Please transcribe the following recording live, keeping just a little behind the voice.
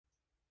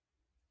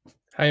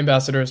Hi,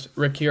 Ambassadors.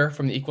 Rick here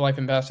from the EquiLife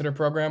Ambassador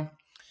program.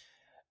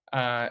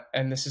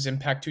 And this is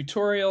Impact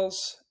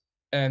Tutorials.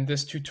 And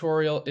this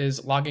tutorial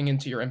is logging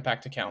into your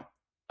Impact account,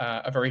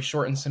 a very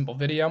short and simple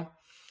video.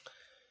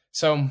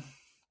 So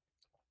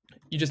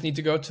you just need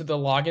to go to the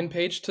login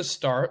page to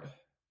start,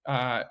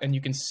 and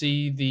you can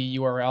see the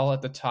URL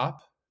at the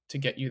top to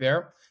get you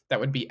there. That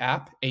would be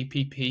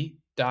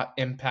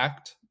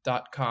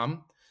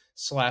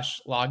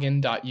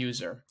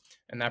app.impact.com/login.user.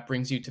 And that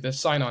brings you to the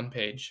sign-on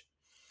page.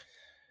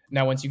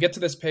 Now, once you get to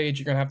this page,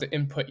 you're going to have to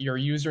input your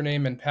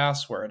username and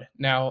password.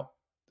 Now,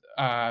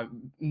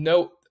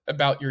 note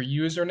about your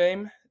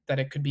username that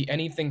it could be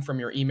anything from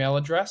your email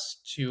address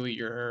to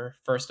your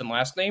first and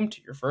last name,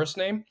 to your first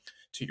name,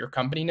 to your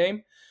company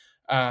name.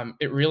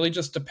 It really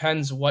just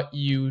depends what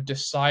you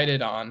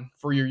decided on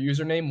for your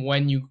username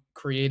when you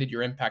created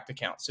your Impact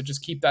account. So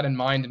just keep that in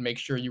mind and make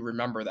sure you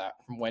remember that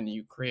from when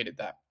you created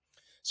that.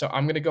 So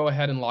I'm going to go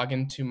ahead and log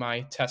into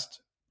my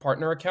test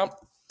partner account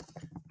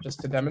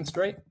just to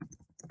demonstrate.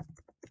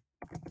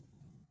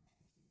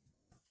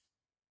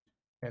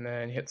 And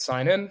then hit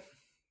sign in.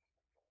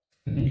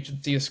 You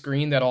should see a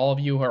screen that all of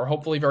you are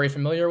hopefully very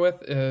familiar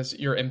with is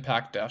your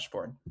Impact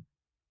dashboard.